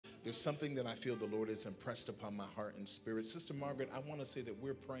There's something that I feel the Lord has impressed upon my heart and spirit. Sister Margaret, I want to say that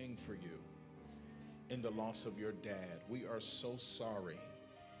we're praying for you in the loss of your dad. We are so sorry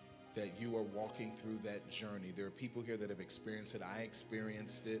that you are walking through that journey. There are people here that have experienced it. I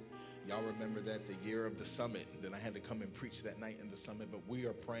experienced it. Y'all remember that the year of the summit, that I had to come and preach that night in the summit, but we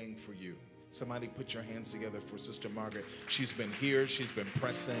are praying for you. Somebody put your hands together for Sister Margaret. She's been here. She's been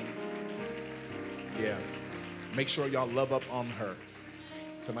pressing. Yeah. Make sure y'all love up on her.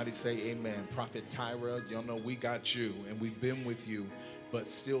 Somebody say amen. Prophet Tyra, y'all know we got you and we've been with you, but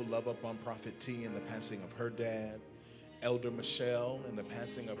still love up on Prophet T and the passing of her dad. Elder Michelle and the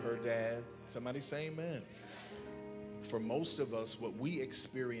passing of her dad. Somebody say amen. For most of us, what we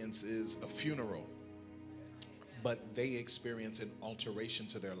experience is a funeral, but they experience an alteration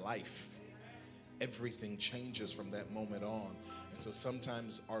to their life. Everything changes from that moment on. And so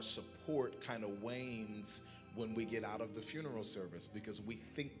sometimes our support kind of wanes when we get out of the funeral service because we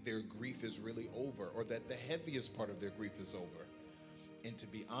think their grief is really over or that the heaviest part of their grief is over. And to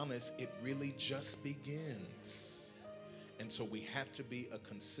be honest, it really just begins. And so we have to be a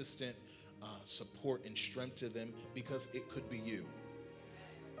consistent support and strength to them because it could be you.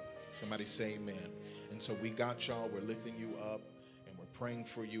 Somebody say amen. And so we got y'all. We're lifting you up and we're praying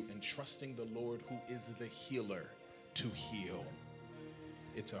for you and trusting the Lord who is the healer to heal.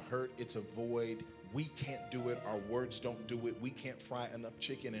 It's a hurt. It's a void. We can't do it. Our words don't do it. We can't fry enough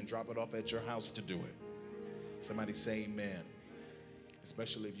chicken and drop it off at your house to do it. Somebody say amen.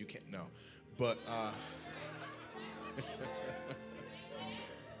 Especially if you can't. No. But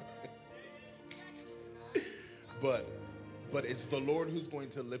but it's the Lord who's going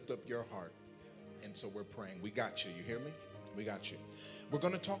to lift up your heart. And so we're praying. We got you. You hear me? We got you. We're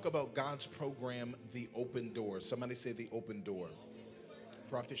going to talk about God's program, The Open Door. Somebody say The Open Door.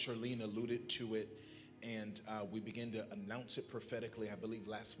 Prophet Charlene alluded to it, and we began to announce it prophetically, I believe,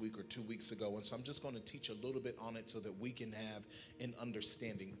 last week or 2 weeks ago. And so I'm just going to teach a little bit on it so that we can have an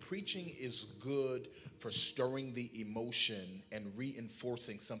understanding. Preaching is good for stirring the emotion and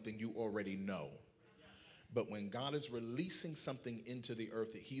reinforcing something you already know. But when God is releasing something into the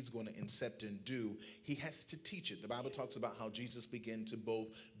earth that he's going to incept and do, he has to teach it. The Bible talks about how Jesus began to both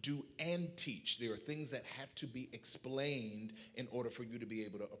do and teach. There are things that have to be explained in order for you to be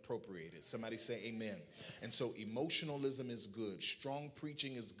able to appropriate it. Somebody say amen. And so emotionalism is good. Strong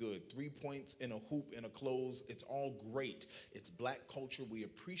preaching is good. 3 points in a hoop in a close, it's all great. It's black culture. We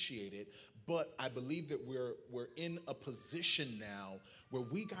appreciate it. But I believe that we're in a position now where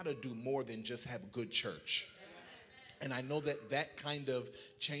we got to do more than just have good church. And I know that that kind of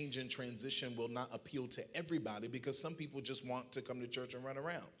change and transition will not appeal to everybody because some people just want to come to church and run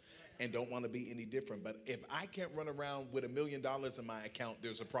around and don't want to be any different. But if I can't run around with $1 million in my account,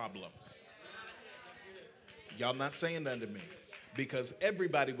 there's a problem. Y'all not saying that to me. Because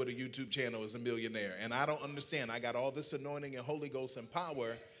everybody with a YouTube channel is a millionaire. And I don't understand. I got all this anointing and Holy Ghost and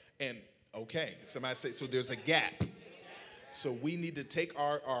power. And okay, somebody say, so there's a gap. So we need to take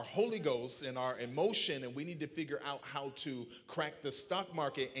our Holy Ghost and our emotion and we need to figure out how to crack the stock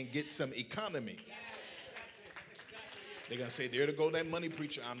market and get some economy. They're going to say, there to go that money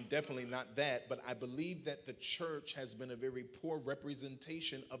preacher. I'm definitely not that. But I believe that the church has been a very poor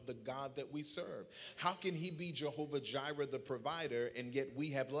representation of the God that we serve. How can he be Jehovah Jireh, the provider, and yet we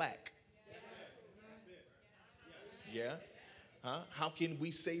have lack? Yeah? Huh? How can we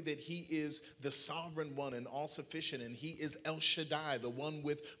say that he is the sovereign one and all sufficient and he is El Shaddai, the one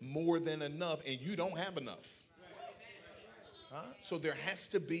with more than enough, and you don't have enough? Huh? So there has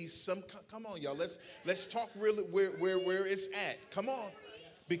to be some, come on y'all, let's talk really where it's at. Come on.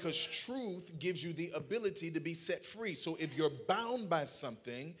 Because truth gives you the ability to be set free. So if you're bound by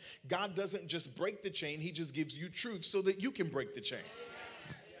something, God doesn't just break the chain, he just gives you truth so that you can break the chain.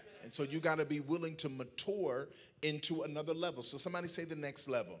 And so you got to be willing to mature into another level. So somebody say the next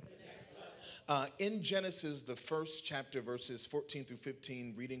level. In Genesis, the first chapter, verses 14 through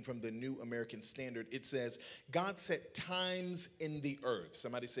 15, reading from the New American Standard, it says, God set times in the earth.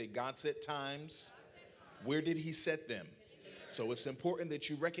 Somebody say, God set times. Where did he set them? So it's important that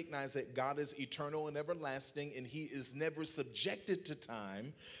you recognize that God is eternal and everlasting, and he is never subjected to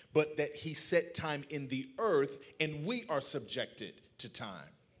time, but that he set time in the earth, and we are subjected to time.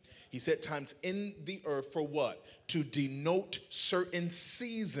 He set times in the earth for what? To denote certain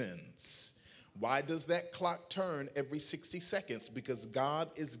seasons. Why does that clock turn every 60 seconds? Because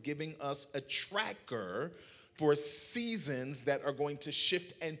God is giving us a tracker for seasons that are going to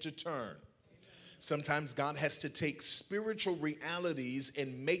shift and to turn. Sometimes God has to take spiritual realities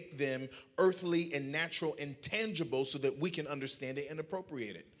and make them earthly and natural and tangible so that we can understand it and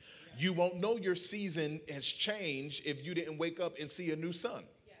appropriate it. You won't know your season has changed if you didn't wake up and see a new sun.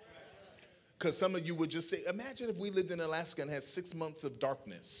 Because some of you would just say, imagine if we lived in Alaska and had 6 months of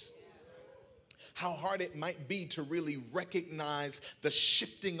darkness. How hard it might be to really recognize the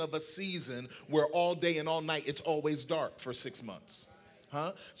shifting of a season where all day and all night it's always dark for 6 months.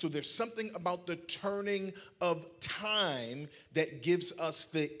 So there's something about the turning of time that gives us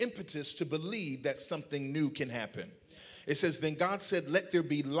the impetus to believe that something new can happen. It says, then God said, let there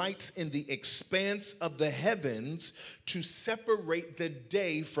be lights in the expanse of the heavens to separate the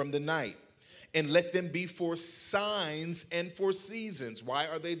day from the night, and let them be for signs and for seasons. Why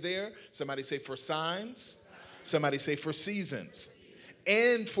are they there? Somebody say for signs. Somebody say for seasons.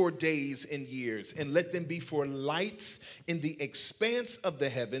 And for days and years. And let them be for lights in the expanse of the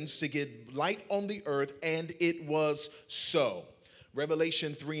heavens to give light on the earth. And it was so.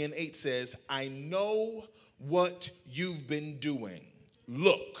 Revelation 3:8 says, I know what you've been doing.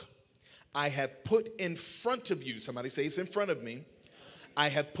 Look, I have put in front of you. Somebody say it's in front of me. I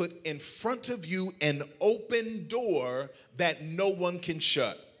have put in front of you an open door that no one can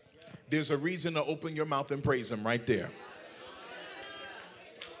shut. There's a reason to open your mouth and praise him right there.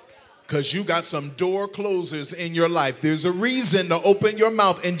 Because you got some door closers in your life. There's a reason to open your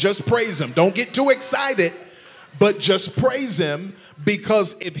mouth and just praise him. Don't get too excited, but just praise him,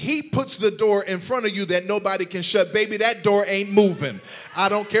 because if he puts the door in front of you that nobody can shut, baby, that door ain't moving. I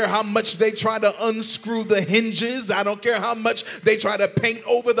don't care how much they try to unscrew the hinges. I don't care how much they try to paint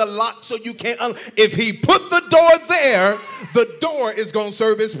over the lock so you can't. If he put the door there, the door is going to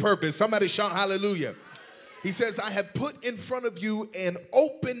serve its purpose. Somebody shout hallelujah. He says, I have put in front of you an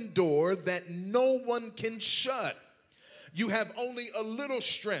open door that no one can shut. You have only a little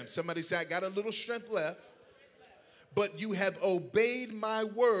strength. Somebody say, I got a little strength left. But you have obeyed my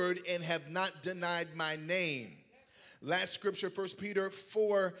word and have not denied my name. Last scripture, 1 Peter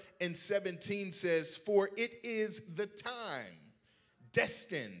 4:17 says, for it is the time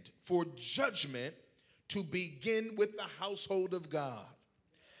destined for judgment to begin with the household of God.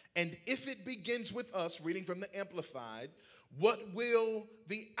 And if it begins with us, reading from the Amplified, what will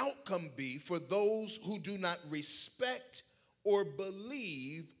the outcome be for those who do not respect or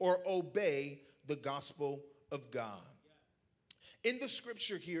believe or obey the gospel of God? In the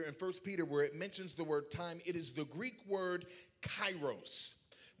scripture here in 1 Peter, where it mentions the word time, it is the Greek word kairos,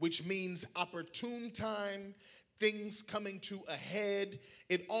 which means opportune time, things coming to a head.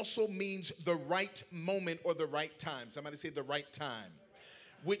 It also means the right moment or the right time. Somebody say the right time.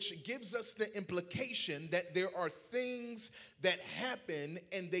 Which gives us the implication that there are things that happen,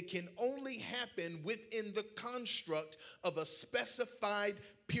 and they can only happen within the construct of a specified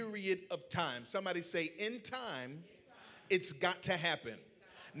period of time. Somebody say, in time, it's got to happen.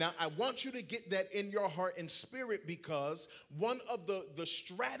 Now, I want you to get that in your heart and spirit, because one of the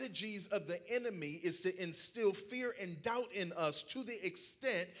strategies of the enemy is to instill fear and doubt in us to the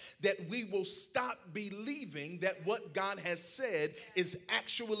extent that we will stop believing that what God has said is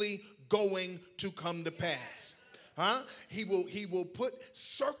actually going to come to pass. He will put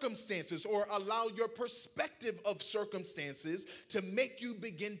circumstances, or allow your perspective of circumstances to make you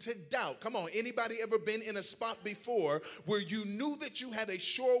begin to doubt. Come on, anybody ever been in a spot before where you knew that you had a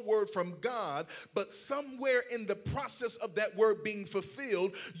sure word from God, but somewhere in the process of that word being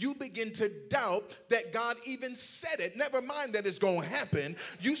fulfilled, you begin to doubt that God even said it? Never mind that it's going to happen.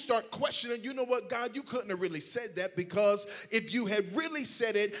 You start questioning, you know what, God, you couldn't have really said that, because if you had really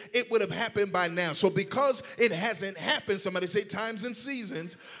said it, it would have happened by now. So because it hasn't happened, somebody say times and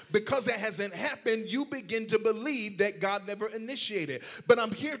seasons, because it hasn't happened, you begin to believe that God never initiated. But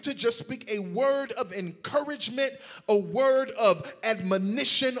I'm here to just speak a word of encouragement, a word of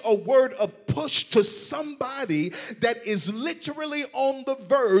admonition, a word of push to somebody that is literally on the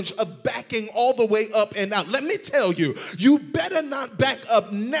verge of backing all the way up and out. Let me tell you, you better not back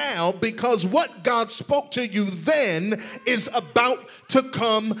up now, because what God spoke to you then is about to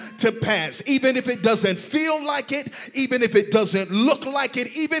come to pass. Even if it doesn't feel like it, even if it doesn't look like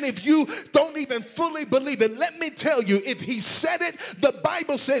it, even if you don't even fully believe it, let me tell you, if he said it, the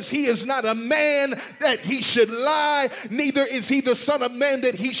Bible says he is not a man that he should lie, neither is he the son of man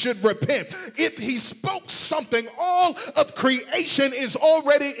that he should repent. If he spoke something, all of creation is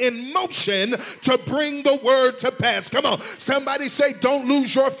already in motion to bring the word to pass. Come on, somebody say, don't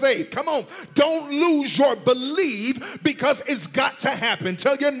lose your faith. Come on, don't lose your belief, because it's got to happen.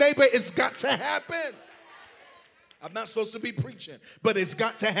 Tell your neighbor, it's got to happen. I'm not supposed to be preaching, but it's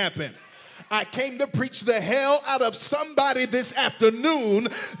got to happen. I came to preach the hell out of somebody this afternoon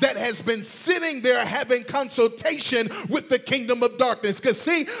that has been sitting there having consultation with the kingdom of darkness. Because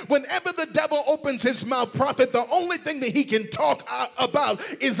see, whenever the devil opens his mouth, prophet, the only thing that he can talk about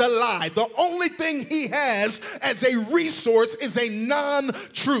is a lie. The only thing he has as a resource is a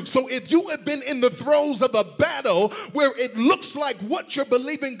non-truth. So if you have been in the throes of a battle where it looks like what you're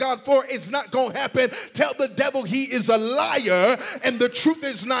believing God for is not going to happen, tell the devil he is a liar and the truth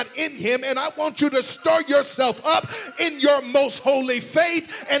is not in him. And I want you to stir yourself up in your most holy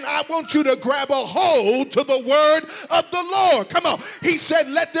faith, and I want you to grab a hold to the word of the Lord. Come on. He said,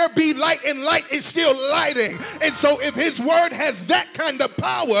 let there be light, and light is still lighting. And so if his word has that kind of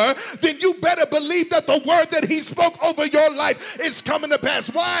power, then you better believe that the word that he spoke over your life is coming to pass.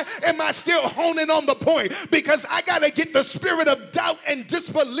 Why am I still honing on the point? Because I got to get the spirit of doubt and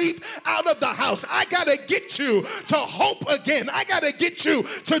disbelief out of the house. I got to get you to hope again. I got to get you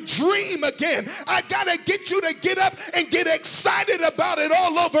to dream again. I got to get you to get up and get excited about it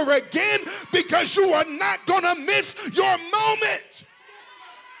all over again, because you are not going to miss your moment.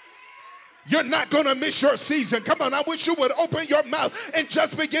 You're not going to miss your season. Come on, I wish you would open your mouth and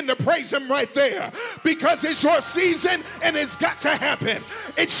just begin to praise him right there, because it's your season and it's got to happen.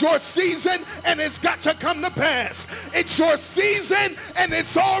 It's your season and it's got to come to pass. It's your season and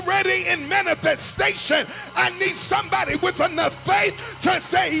it's already in manifestation. I need somebody with enough faith to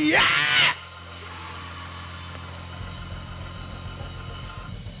say, yeah.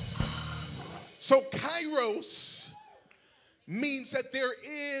 So Kairos means that there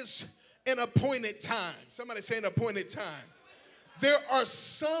is an appointed time. Somebody say an appointed time. There are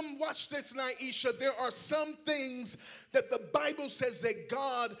some, watch this, Naisha, there are some things that the Bible says that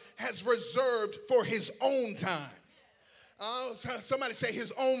God has reserved for his own time. Somebody say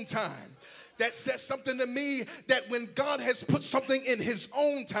his own time. That says something to me, that when God has put something in his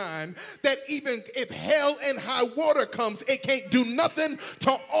own time, that even if hell and high water comes, it can't do nothing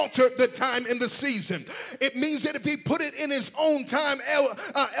to alter the time in the season. It means that if he put it in his own time,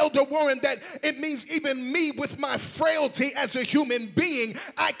 Elder Warren, that it means even me with my frailty as a human being,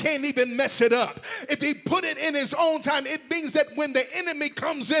 I can't even mess it up. If he put it in his own time, it means that when the enemy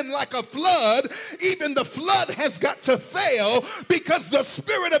comes in like a flood, even the flood has got to fail, because the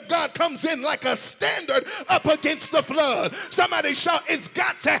Spirit of God comes in like a standard up against the flood. Somebody shout, it's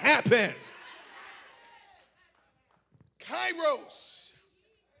got to happen. Kairos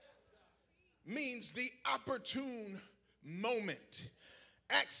means the opportune moment.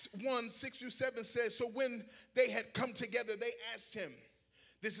 Acts 1:6-7 says, so when they had come together, they asked him,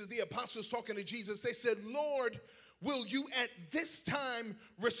 this is the apostles talking to Jesus, they said, Lord, will you at this time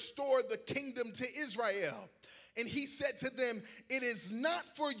restore the kingdom to Israel? And he said to them, it is not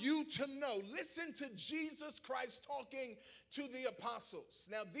for you to know. Listen to Jesus Christ talking to the apostles.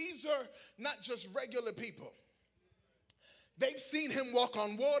 Now, these are not just regular people. They've seen him walk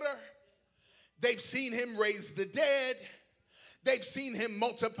on water. They've seen him raise the dead. They've seen him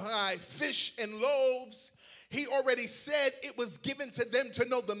multiply fish and loaves. He already said it was given to them to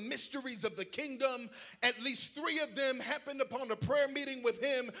know the mysteries of the kingdom. At least 3 of them happened upon a prayer meeting with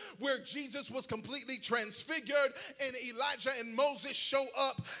him where Jesus was completely transfigured and Elijah and Moses show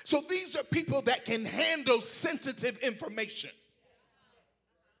up. So these are people that can handle sensitive information.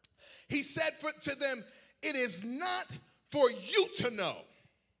 He said to them, it is not for you to know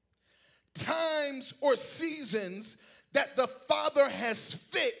times or seasons that the Father has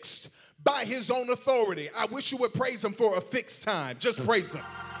fixed by his own authority. I wish you would praise him for a fixed time. Just praise him.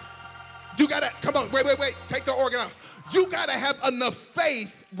 You gotta, come on, wait, take the organ out. You gotta have enough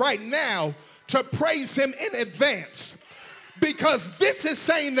faith right now to praise him in advance. Because this is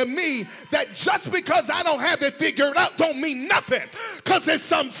saying to me that just because I don't have it figured out don't mean nothing. Because there's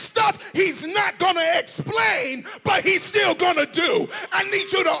some stuff he's not going to explain, but he's still going to do. I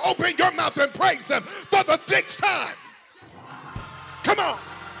need you to open your mouth and praise him for the fixed time. Come on,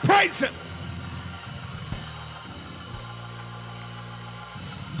 praise him.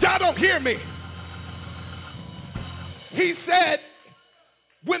 Y'all don't hear me. He said,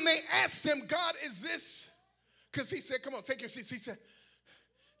 when they asked him, God, is this? Because he said, come on, take your seats. He said,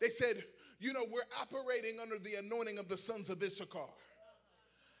 they said, you know, we're operating under the anointing of the sons of Issachar.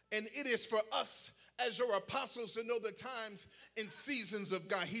 And it is for us as your apostles to know the times and seasons of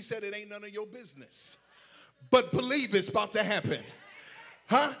God. He said, it ain't none of your business. But believe it's about to happen.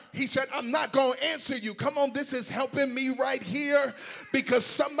 Huh? He said, I'm not going to answer you. Come on, this is helping me right here because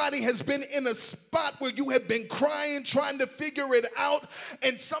somebody has been in a spot where you have been crying, trying to figure it out.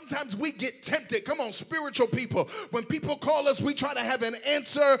 And sometimes we get tempted. Come on, spiritual people. When people call us, we try to have an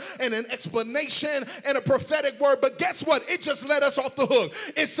answer and an explanation and a prophetic word. But guess what? It just let us off the hook.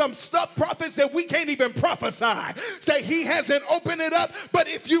 It's some stuff, prophets, that we can't even prophesy. Say, he hasn't opened it up. But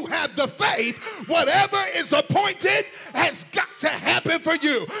if you have the faith, whatever is appointed has got to happen for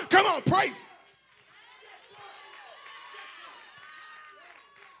you. Come on, praise.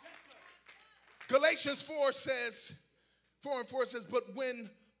 Galatians 4 says, 4:4 says, but when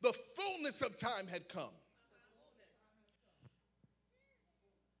the fullness of time had come,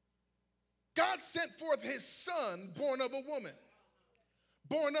 God sent forth his son, born of a woman,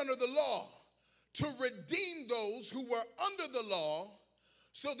 born under the law, to redeem those who were under the law,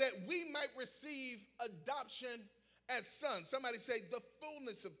 so that we might receive adoption as sons. Somebody say, the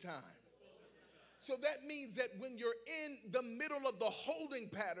fullness of time. So that means that when you're in the middle of the holding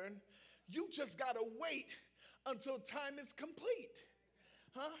pattern, you just got to wait until time is complete.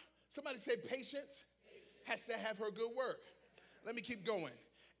 Huh? Somebody say, patience has to have her good work. Let me keep going.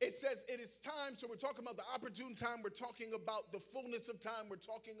 It says it is time, so we're talking about the opportune time, we're talking about the fullness of time, we're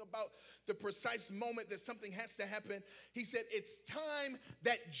talking about the precise moment that something has to happen. He said it's time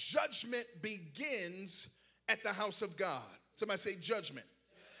that judgment begins at the house of God. Somebody say judgment.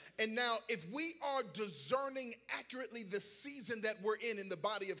 And now, if we are discerning accurately the season that we're in the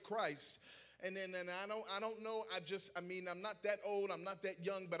body of Christ, and I don't know, I'm not that old, I'm not that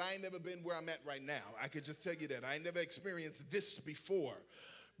young, but I ain't never been where I'm at right now. I could just tell you that. I ain't never experienced this before.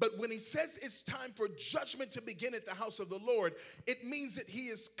 But when he says it's time for judgment to begin at the house of the Lord, it means that he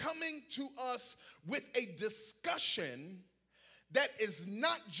is coming to us with a discussion that is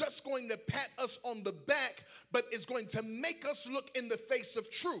not just going to pat us on the back, but is going to make us look in the face of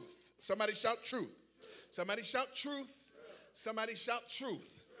truth. Somebody shout truth. Somebody shout truth. Somebody shout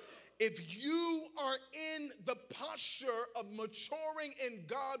truth. If you are in the posture of maturing in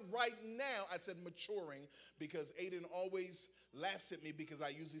God right now, I said maturing because Aiden always laughs at me because I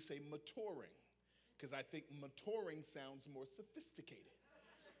usually say maturing because I think maturing sounds more sophisticated.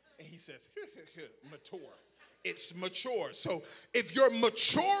 And he says, mature. It's mature. So if you're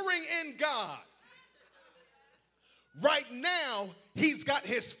maturing in God, right now, he's got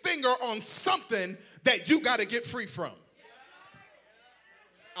his finger on something that you got to get free from.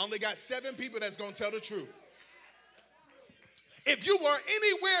 I only got 7 people that's going to tell the truth. If you are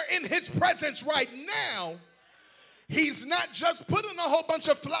anywhere in his presence right now, he's not just putting a whole bunch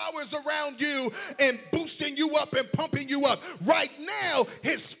of flowers around you and boosting you up and pumping you up. Right now,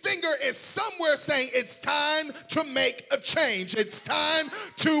 his finger is somewhere saying it's time to make a change. It's time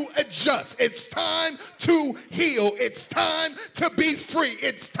to adjust. It's time to heal. It's time to be free.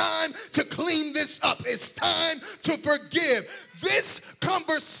 It's time to clean this up. It's time to forgive. This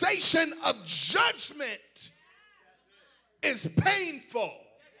conversation of judgment is painful.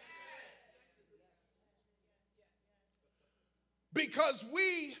 Because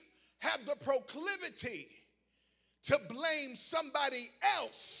we have the proclivity to blame somebody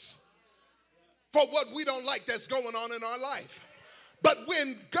else for what we don't like that's going on in our life. But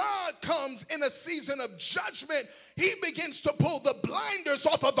when God comes in a season of judgment, he begins to pull the blinders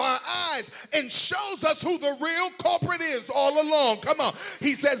off of our eyes and shows us who the real culprit is all along. Come on.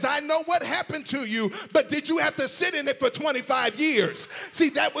 He says, I know what happened to you, but did you have to sit in it for 25 years? See,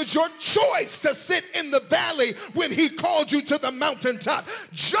 that was your choice to sit in the valley when he called you to the mountaintop.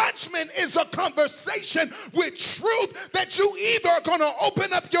 Judgment is a conversation with truth that you either are going to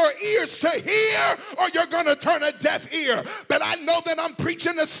open up your ears to hear or you're going to turn a deaf ear. But I know that I'm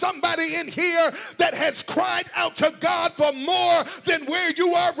preaching to somebody in here that has cried out to God for more than where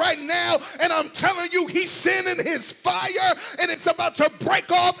you are right now. And I'm telling you, he's sending his fire and it's about to break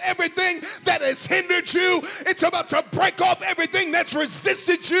off everything that has hindered you. It's about to break off everything that's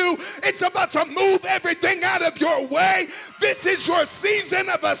resisted you. It's about to move everything out of your way. This is your season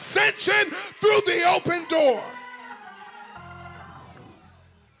of ascension through the open door.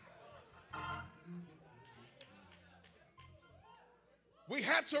 We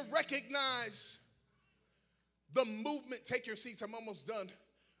have to recognize the movement, take your seats, I'm almost done,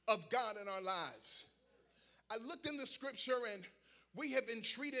 of God in our lives. I looked in the scripture and we have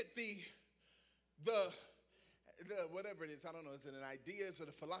entreated the whatever it is, I don't know, is it an idea, is it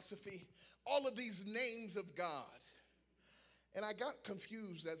a philosophy? All of these names of God. And I got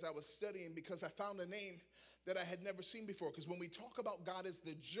confused as I was studying because I found a name that I had never seen before. Because when we talk about God as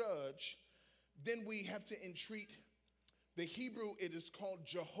the judge, then we have to entreat the Hebrew, it is called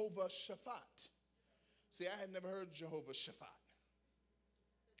Jehovah Shaphat. See, I had never heard Jehovah Shaphat.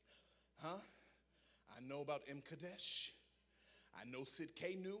 Huh? I know about M. Kadesh. I know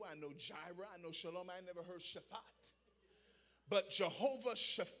Sidkenu. I know Jireh. I know Shalom. I never heard Shaphat. But Jehovah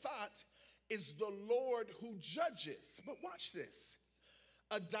Shaphat is the Lord who judges. But watch this.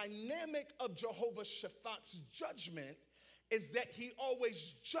 A dynamic of Jehovah Shaphat's judgment is that he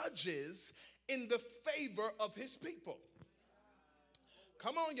always judges in the favor of his people.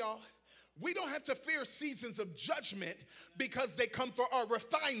 Come on, y'all. We don't have to fear seasons of judgment because they come for our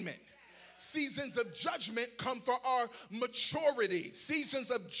refinement. Seasons of judgment come for our maturity.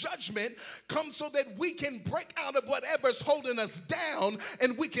 Seasons of judgment come so that we can break out of whatever's holding us down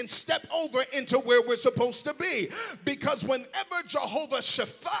and we can step over into where we're supposed to be. Because whenever Jehovah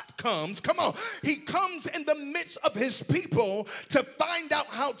Shaphat comes, come on, he comes in the midst of his people to find out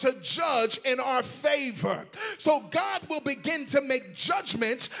how to judge in our favor. So God will begin to make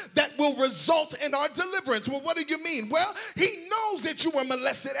judgments that will result in our deliverance. Well, what do you mean? Well, he knows that you were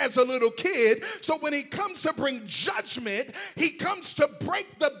molested as a little kid. So when he comes to bring judgment, he comes to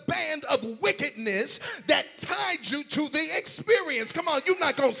break the band of wickedness that tied you to the experience. Come on, you're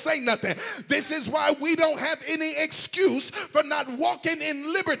not going to say nothing. This is why we don't have any excuse for not walking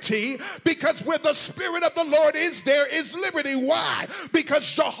in liberty, because where the Spirit of the Lord is, there is liberty. Why? Because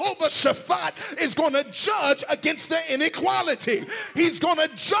Jehovah Shaphat is going to judge against the inequality. He's going to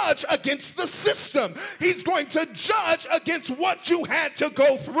judge against the system. He's going to judge against what you had to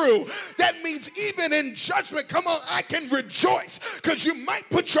go through. That means even in judgment, come on, I can rejoice, because you might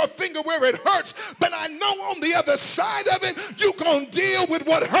put your finger where it hurts, but I know on the other side of it, you're going to deal with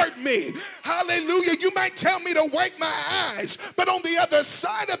what hurt me. Hallelujah. You might tell me to wipe my eyes, but on the other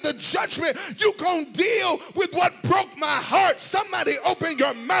side of the judgment, you're going to deal with what broke my heart. Somebody open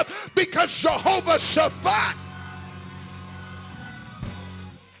your mouth, because Jehovah Shaphat.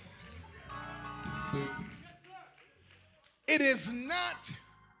 It is not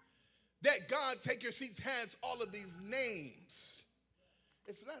that God, take your seats, has all of these names.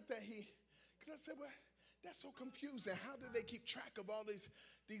 It's not that he, because I said, well, that's so confusing. How did they keep track of all these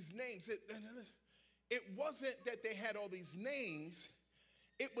names? It wasn't that they had all these names.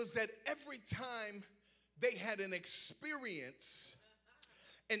 It was that every time they had an experience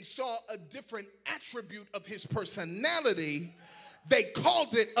and saw a different attribute of his personality, they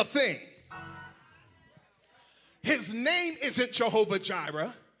called it a thing. His name isn't Jehovah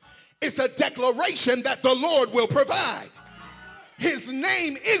Jireh. It's a declaration that the Lord will provide. His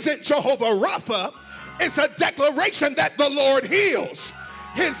name isn't Jehovah Rapha. It's a declaration that the Lord heals.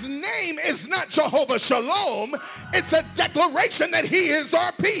 His name is not Jehovah Shalom. It's a declaration that he is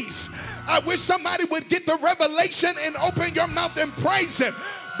our peace. I wish somebody would get the revelation and open your mouth and praise him,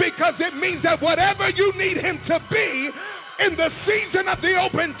 because it means that whatever you need him to be in the season of the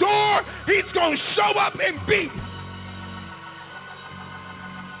open door, he's going to show up and be.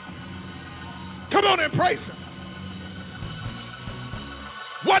 Come on and praise him.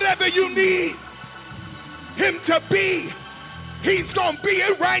 Whatever you need him to be, he's going to be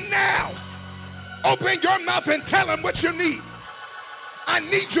it right now. Open your mouth and tell him what you need. I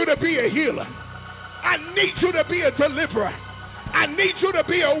need you to be a healer. I need you to be a deliverer. I need you to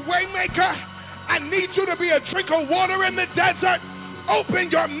be a way maker. I need you to be a drink of water in the desert. Open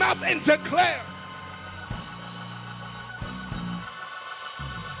your mouth and declare.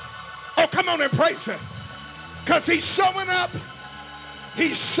 Oh, come on and praise him, because he's showing up.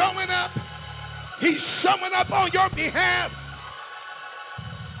 He's showing up. He's showing up on your behalf.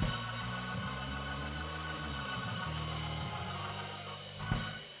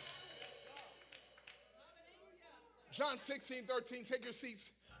 John 16:13, take your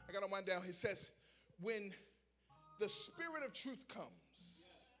seats. I got to wind down. He says, when the Spirit of truth comes,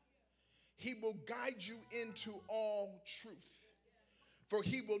 he will guide you into all truth. For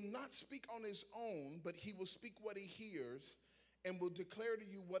he will not speak on his own, but he will speak what he hears and will declare to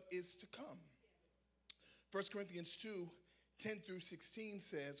you what is to come. 1 Corinthians 2:10-16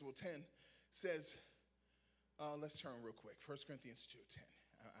 says, well, 10 says, let's turn real quick. 1 Corinthians 2:10.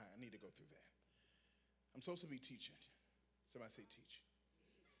 I need to go through that. I'm supposed to be teaching. Somebody say teach.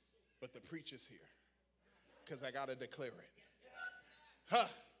 But the preacher's here, because I got to declare it. Huh,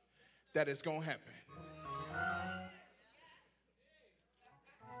 that it's going to happen.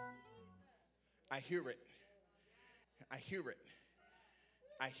 I hear it. I hear it.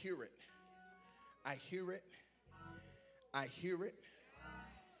 I hear it. I hear it. I hear it.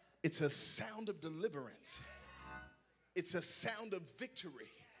 It's a sound of deliverance. It's a sound of victory.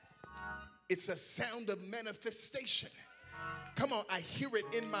 It's a sound of manifestation. Come on, I hear it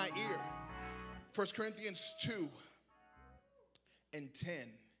in my ear. 1 Corinthians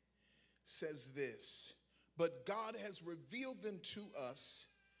 2:10 says this, but God has revealed them to us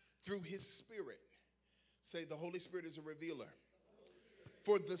through his Spirit. Say, the Holy Spirit is a revealer.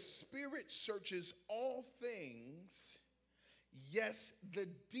 For the Spirit searches all things, yes, the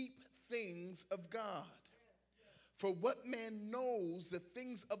deep things of God. For what man knows the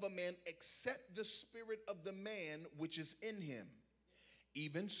things of a man except the spirit of the man which is in him?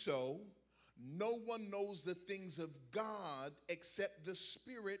 Even so, no one knows the things of God except the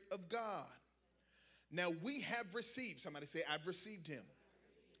Spirit of God. Now we have received, somebody say, I've received him.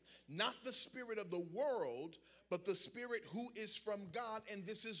 Not the spirit of the world, but the Spirit who is from God. And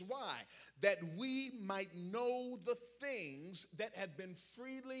this is why, that we might know the things that have been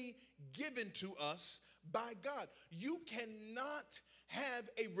freely given to us by God. You cannot have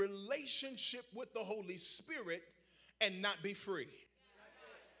a relationship with the Holy Spirit and not be free.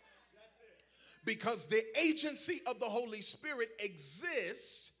 Because the agency of the Holy Spirit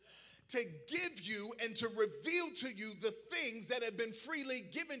exists to give you and to reveal to you the things that have been freely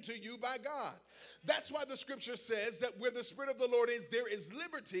given to you by God. That's why the scripture says that where the Spirit of the Lord is, there is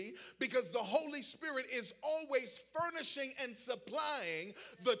liberty, because the Holy Spirit is always furnishing and supplying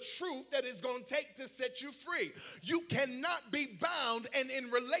the truth that is going to take to set you free. You cannot be bound and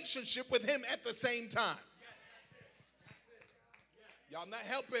in relationship with him at the same time. Y'all not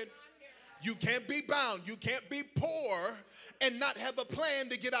helping. You can't be bound. You can't be poor and not have a plan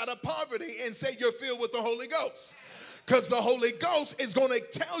to get out of poverty and say you're filled with the Holy Ghost. Because the Holy Ghost is going to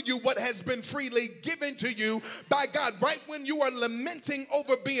tell you what has been freely given to you by God. Right when you are lamenting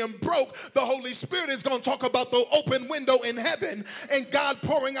over being broke, the Holy Spirit is going to talk about the open window in heaven and God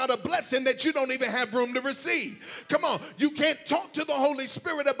pouring out a blessing that you don't even have room to receive. Come on, you can't talk to the Holy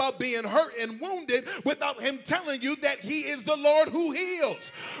Spirit about being hurt and wounded without him telling you that he is the Lord who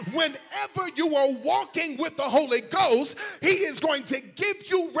heals. Whenever you are walking with the Holy Ghost, he is going to give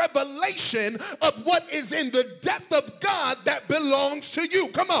you revelation of what is in the depth of God that belongs to you.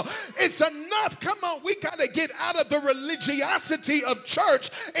 Come on, it's enough. Come on, we got to get out of the religiosity of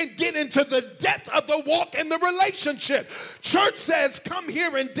church and get into the depth of the walk and the relationship. Church says come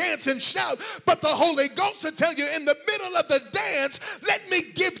here and dance and shout, but the Holy Ghost will tell you in the middle of the dance, let me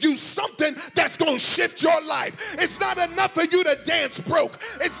give you something that's going to shift your life. It's not enough for you to dance broke.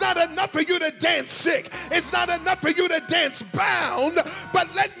 It's not enough for you to dance sick. It's not enough for you to dance bound,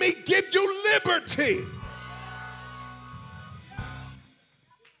 but let me give you liberty.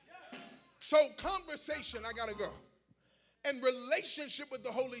 So conversation, I got to go. And relationship with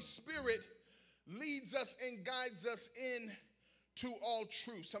the Holy Spirit leads us and guides us into all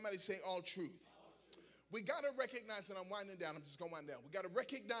truth. Somebody say all truth. We got to recognize, and I'm winding down, I'm just going to wind down. We got to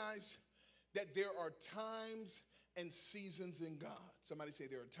recognize that there are times and seasons in God. Somebody say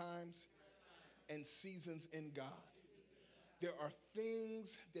there are times and seasons in God. There are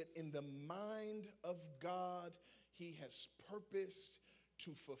things that in the mind of God, he has purposed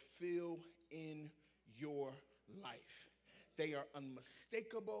to fulfill in your life. They are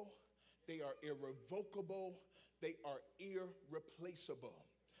unmistakable, they are irrevocable, they are irreplaceable.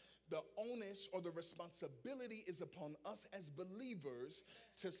 The onus or the responsibility is upon us as believers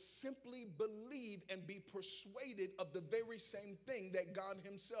to simply believe and be persuaded of the very same thing that God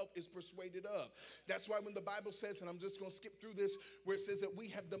himself is persuaded of. That's why when the Bible says, and I'm just going to skip through this, where it says that we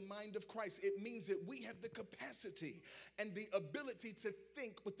have the mind of Christ, it means that we have the capacity and the ability to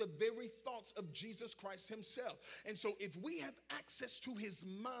think with the very thoughts of Jesus Christ himself. And so if we have access to his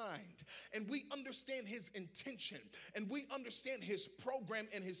mind and we understand his intention and we understand his program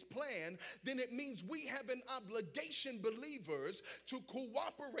and his plan, then it means we have an obligation, believers, to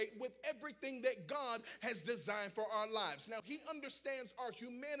cooperate with everything that God has designed for our lives. Now, he understands our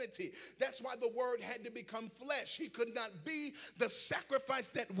humanity. That's why the word had to become flesh. He could not be the sacrifice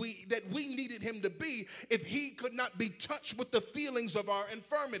that we needed him to be if he could not be touched with the feelings of our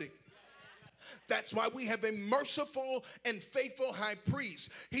infirmity. That's why we have a merciful and faithful high priest.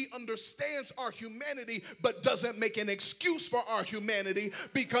 He understands our humanity, but doesn't make an excuse for our humanity,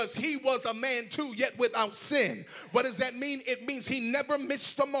 because he was a man too, yet without sin. What does that mean? It means he never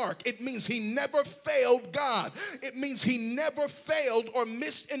missed the mark. It means he never failed God. It means he never failed or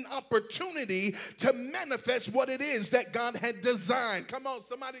missed an opportunity to manifest what it is that God had designed. Come on,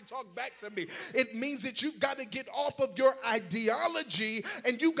 somebody talk back to me. It means that you've got to get off of your ideology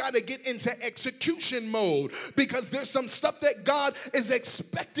and you got to get into execution mode because there's some stuff that God is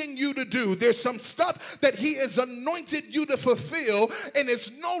expecting you to do. There's some stuff that he has anointed you to fulfill, and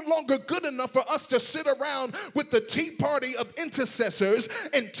it's no longer good enough for us to sit around with the tea party of intercessors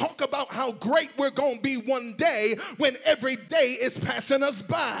and talk about how great we're going to be one day when every day is passing us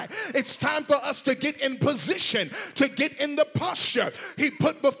by. It's time for us to get in position, to get in the posture. He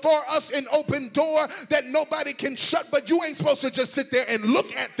put before us an open door that nobody can shut, but you ain't supposed to just sit there and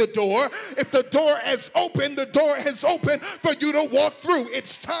look at the door. If the door has opened, the door has opened for you to walk through.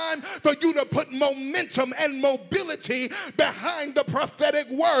 It's time for you to put momentum and mobility behind the prophetic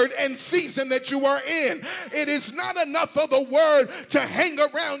word and season that you are in. It is not enough for the word to hang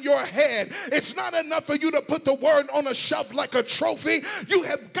around your head. It's not enough for you to put the word on a shelf like a trophy. You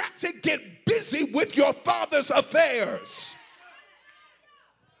have got to get busy with your Father's affairs.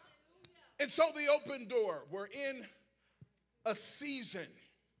 And so the open door, we're in a season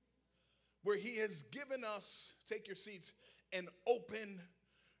where he has given us, take your seats, an open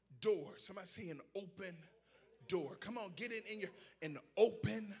door. Somebody say an open door. Come on, get it in your, an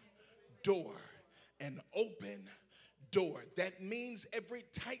open door. An open door. That means every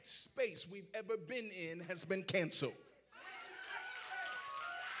tight space we've ever been in has been canceled.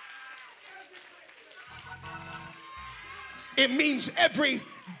 It means every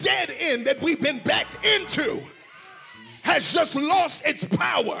dead end that we've been backed into has just lost its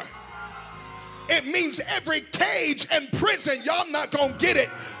power. It means every cage and prison, y'all not gonna get it,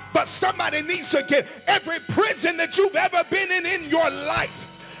 but somebody needs to get every prison that you've ever been in your life.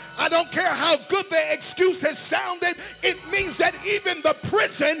 I don't care how good the excuse has sounded, it means that even the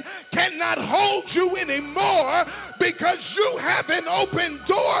prison cannot hold you anymore because you have an open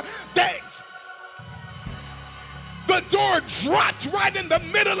door that the door dropped right in the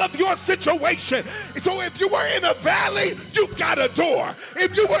middle of your situation. So if you were in a valley, you've got a door.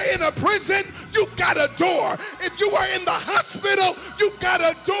 If you were in a prison, you've got a door. If you were in the hospital, you've got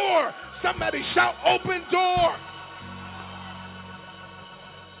a door. Somebody shout, open door.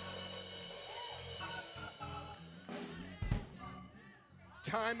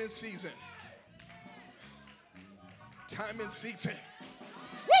 Time and season. Time and season.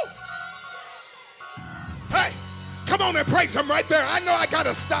 Woo! Hey, come on and praise him right there. I know I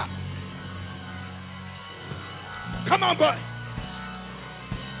gotta stop. Come on, buddy.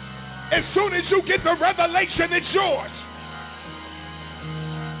 As soon as you get the revelation, it's yours.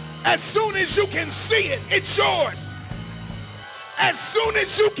 As soon as you can see it, it's yours. As soon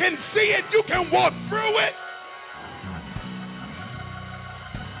as you can see it, you can walk through it.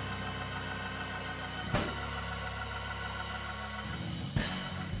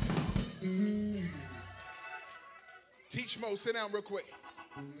 Teach Mo, sit down real quick.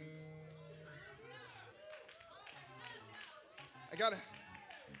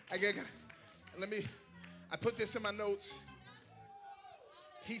 I put this in my notes.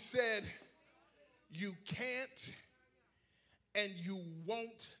 He said, you can't and you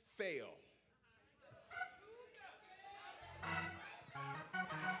won't fail.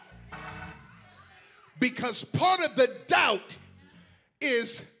 Because part of the doubt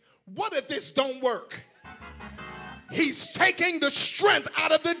is, what if this don't work? He's taking the strength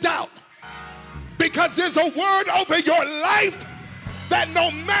out of the doubt because there's a word over your life that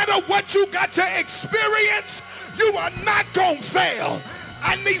no matter what you got to experience, you are not going to fail.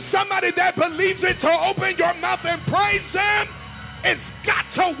 I need somebody that believes it to open your mouth and praise him. It's got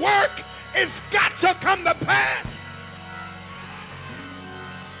to work. It's got to come to pass.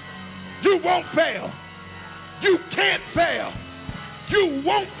 You won't fail. You can't fail. You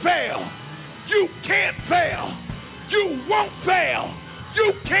won't fail. You can't fail. You won't fail.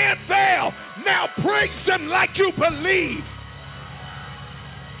 You can't fail. Now praise him like you believe.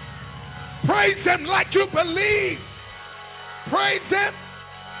 Praise him like you believe. Praise him.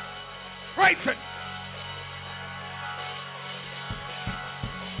 Praise him.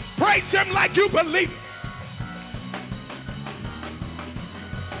 Praise him like you believe.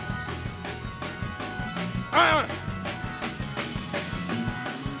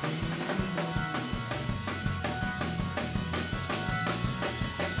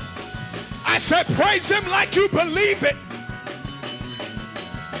 I said, praise him like you believe it.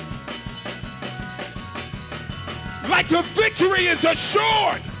 Like the victory is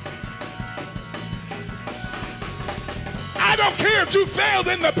assured. I don't care if you failed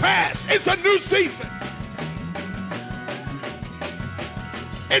in the past. It's a new season.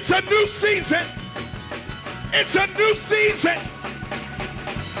 It's a new season. It's a new season.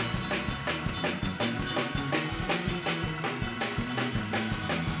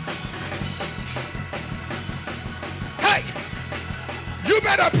 You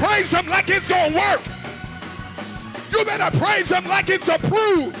better praise him like it's going to work. You better praise him like it's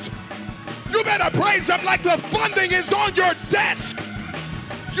approved. You better praise him like the funding is on your desk.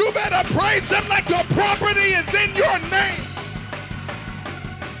 You better praise him like the property is in your name.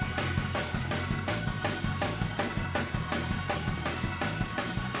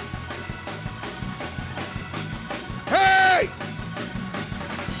 Hey!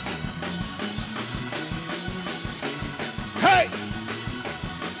 Hey!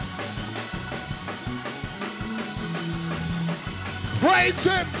 Praise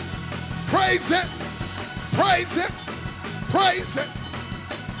him, praise him, praise him, praise him.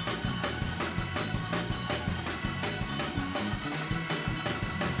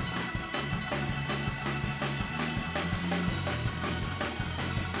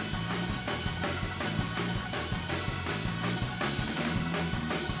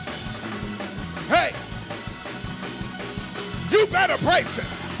 Hey, you better praise him.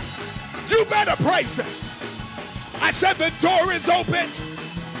 You better praise him. I said the door is open.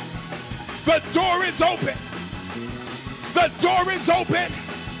 The door is open. The door is open.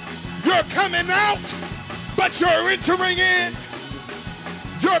 You're coming out, but you're entering in.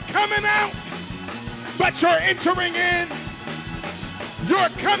 You're coming out, but you're entering in. You're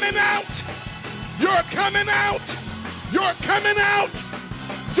coming out. You're coming out. You're coming out.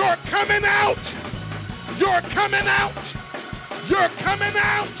 You're coming out. You're coming out. You're coming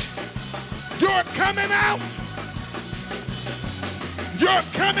out. You're coming out. You're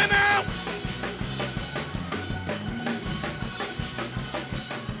coming out.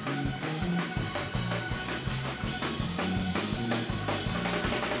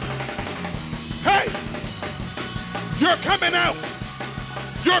 Hey, you're coming out.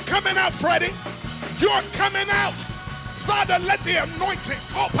 You're coming out, Freddie. You're coming out. Father, let the anointing,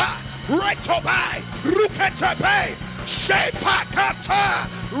 opa, retobai, ruketabe, shepakata,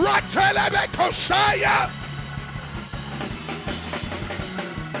 ratelebe koshaya.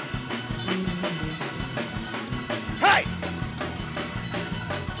 Hey!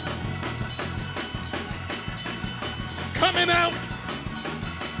 Coming out.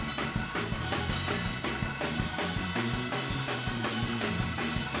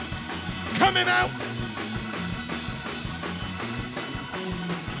 Coming out.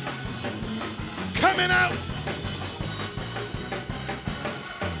 Coming out.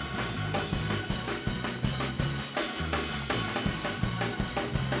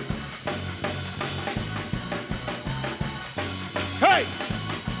 Hey!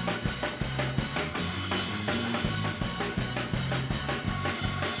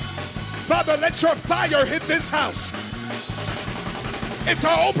 Father, let your fire hit this house. It's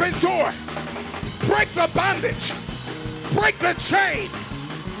an open door. Break the bondage. Break the chain.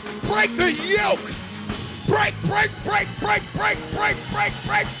 Break the yoke. Break, break, break, break, break, break, break,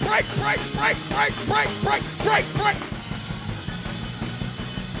 break, break, break, break, break, break, break, break, break.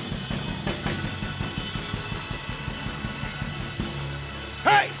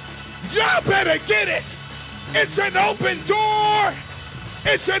 Hey, y'all better get it. It's an open door.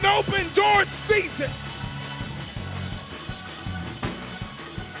 It's an open door season.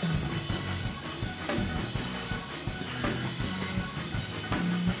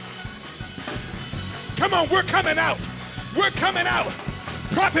 Come on, we're coming out. We're coming out.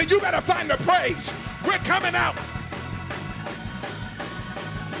 Prophet, you better find the praise. We're coming out.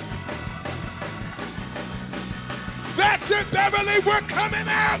 That's it, Beverly. We're coming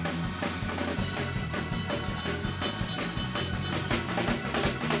out.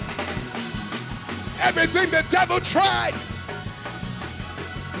 Everything the devil tried,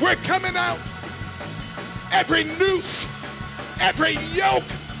 we're coming out. Every noose, every yoke,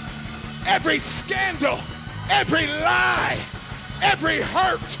 every scandal, every lie, every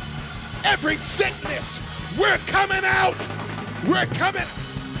hurt, every sickness, we're coming out. We're coming.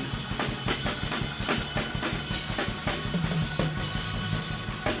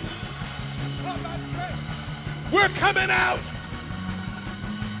 We're coming out.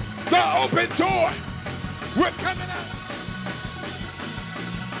 The open door. We're coming out.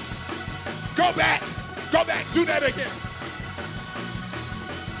 Go back. Go back. Do that again.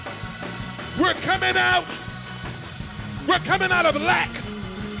 We're coming out. We're coming out of lack.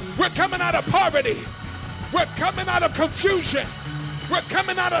 We're coming out of poverty. We're coming out of confusion. We're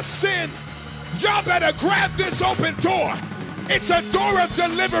coming out of sin. Y'all better grab this open door. It's a door of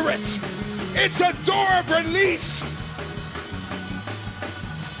deliverance. It's a door of release.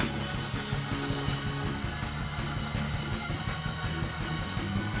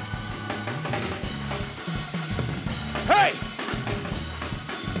 Hey!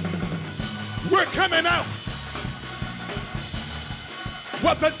 We're coming out.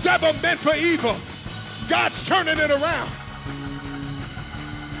 What the devil meant for evil, God's turning it around.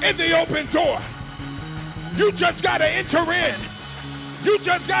 In the open door. You just got to enter in. You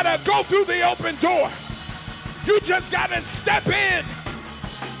just got to go through the open door. You just got to step in.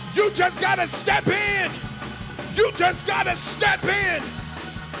 You just got to step in. You just got to step in.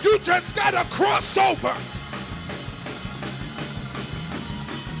 You just got to cross over.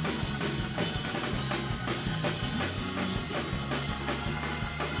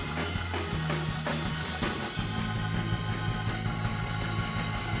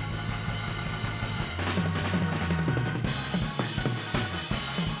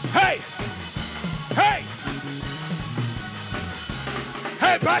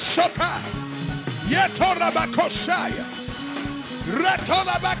 Bashoka, Yetorabakoshaya,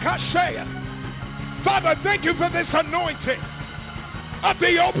 Retolabakashaya. Father, thank you for this anointing of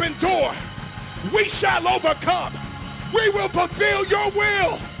the open door. We shall overcome. We will fulfill your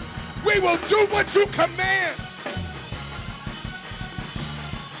will. We will do what you command.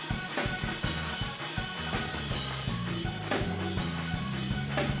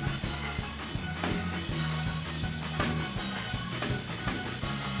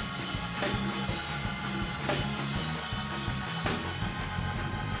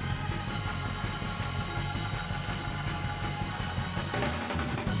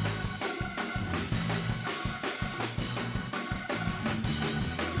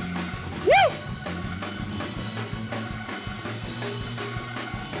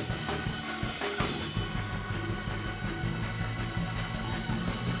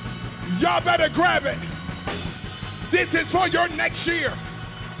 Y'all better grab it. This is for your next year.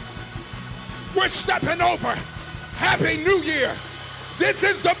 We're stepping over. Happy New Year. This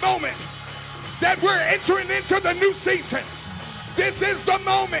is the moment that we're entering into the new season. This is the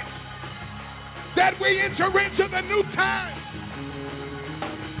moment that we enter into the new time.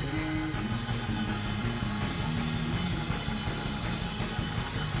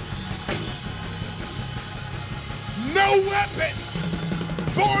 No weapon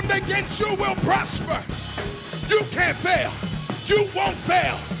formed against you will prosper. You can't fail. You won't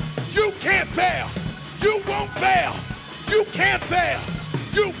fail. You can't fail. You won't fail. You can't fail.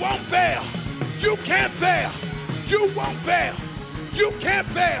 You won't fail. You can't fail. You won't fail. You can't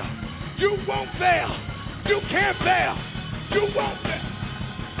fail. You won't fail. You can't fail. You won't fail.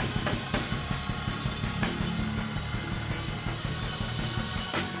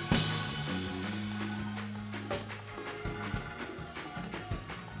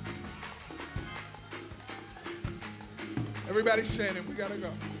 Everybody standing, we gotta go.